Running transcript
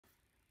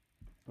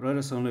Alright,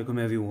 assalamualaikum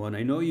everyone.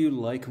 I know you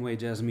like my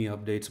JASMY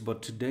updates,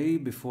 but today,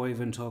 before I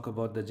even talk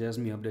about the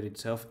JASMY update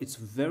itself, it's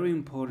very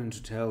important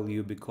to tell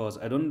you because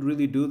I don't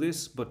really do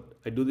this, but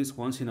I do this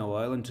once in a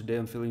while, and today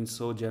I'm feeling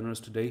so generous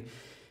today.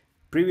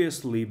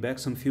 Previously, back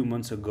some few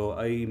months ago,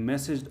 I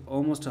messaged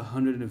almost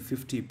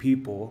 150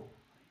 people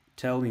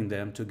telling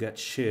them to get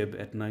SHIB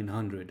at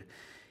 900.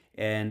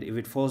 And if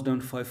it falls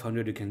down to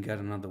 500, you can get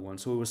another one.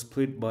 So we were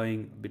split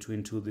buying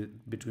between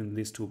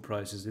these two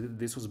prices.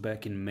 This was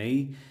back in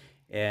May,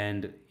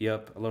 and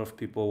yep, a lot of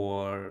people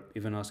were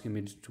even asking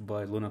me to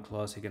buy Luna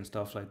Classic and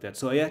stuff like that.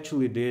 So I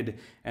actually did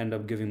end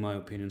up giving my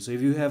opinion. So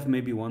if you have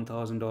maybe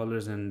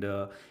 $1,000, and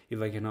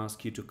if I can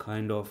ask you to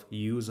kind of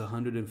use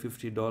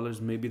 $150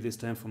 maybe this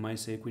time for my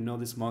sake, we know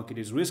this market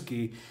is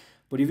risky,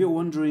 but if you're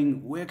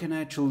wondering where can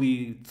I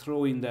actually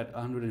throw in that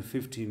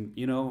 150,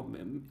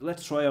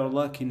 let's try our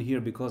luck in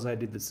here because I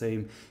did the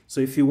same. So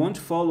if you want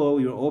to follow,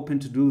 you're open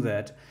to do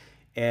that.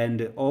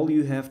 And all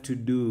you have to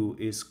do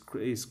is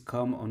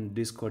come on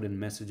Discord and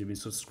message me.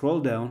 So scroll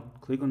down,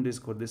 click on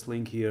Discord, this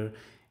link here,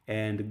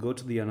 and go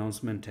to the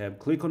announcement tab.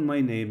 Click on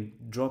my name,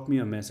 drop me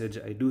a message.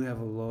 I do have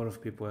a lot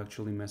of people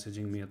actually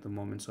messaging me at the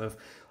moment. So I've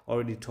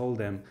already told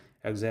them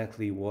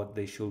exactly what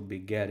they should be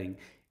getting.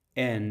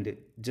 And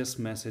just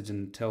message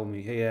and tell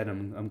me, hey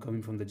Adam, I'm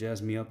coming from the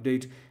JASMY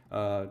update.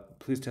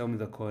 Please tell me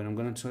the coin. I'm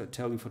going to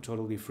tell you for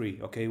totally free.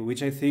 Okay,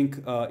 which I think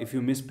if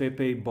you miss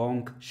Pepe,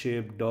 Bonk,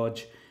 SHIB,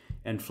 Dodge,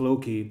 and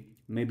Floki,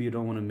 maybe you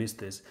don't want to miss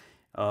this.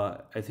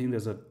 I think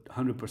there's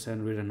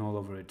 100% written all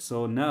over it.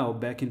 So now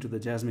back into the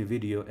JASMY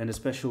video, and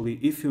especially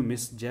if you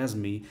miss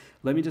JASMY,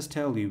 let me just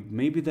tell you,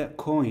 maybe that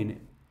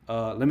coin,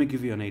 let me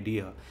give you an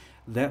idea.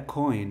 That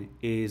coin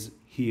is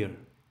here.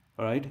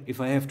 All right, if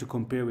I have to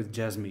compare with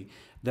JASMY,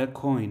 that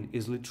coin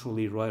is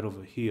literally right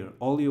over here.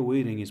 All you're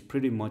waiting is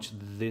pretty much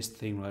this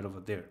thing right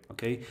over there.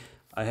 Okay,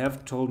 I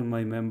have told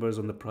my members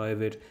on the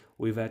private,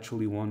 we've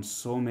actually won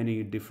so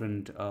many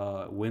different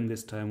win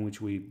this time,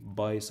 which we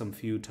buy some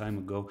few time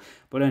ago.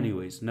 But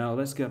anyways, now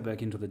let's get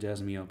back into the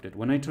JASMY update.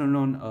 When I turn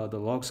on the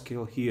log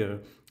scale here,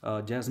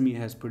 JASMY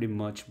has pretty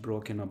much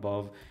broken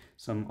above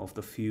some of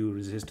the few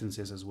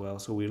resistances as well.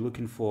 So we're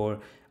looking for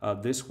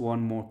this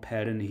one more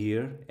pattern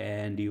here,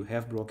 and you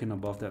have broken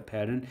above that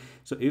pattern.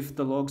 So if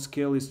the log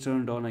scale is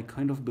turned on, I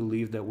kind of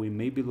believe that we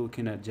may be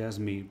looking at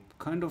JASMY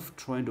kind of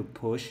trying to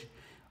push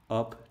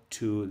up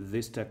to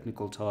this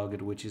technical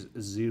target, which is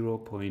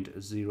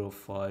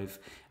 0.05,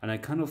 and I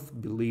kind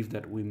of believe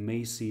that we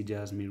may see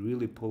JASMY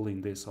really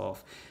pulling this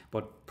off.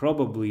 But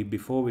probably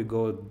before we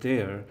go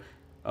there,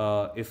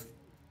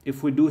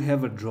 if we do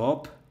have a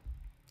drop,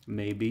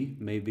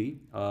 maybe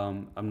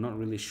I'm not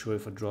really sure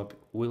if a drop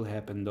will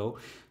happen though.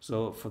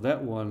 So for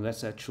that one,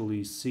 let's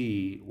actually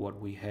see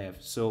what we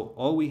have. So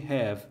all we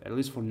have, at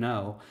least for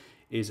now,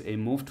 is a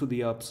move to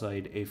the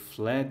upside, a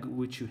flag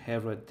which you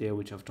have right there,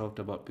 which I've talked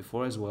about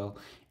before as well,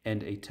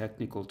 and a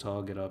technical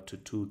target up to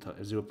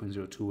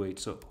 0.028.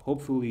 So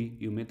hopefully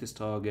you meet this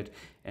target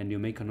and you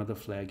make another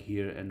flag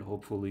here, and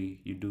hopefully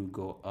you do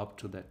go up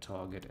to that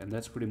target. And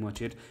that's pretty much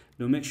it.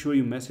 Now make sure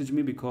you message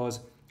me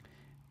because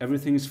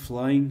everything is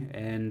flying,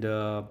 and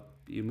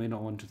you may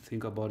not want to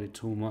think about it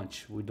too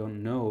much. We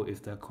don't know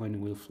if that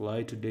coin will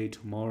fly today,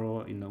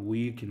 tomorrow, in a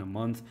week, in a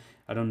month.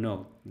 I don't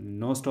know.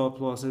 No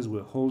stop losses.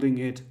 We're holding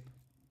it,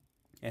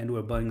 and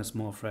we're buying a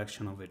small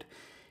fraction of it.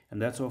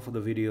 And that's all for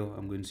the video.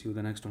 I'm going to see you in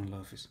the next one.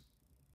 Love is.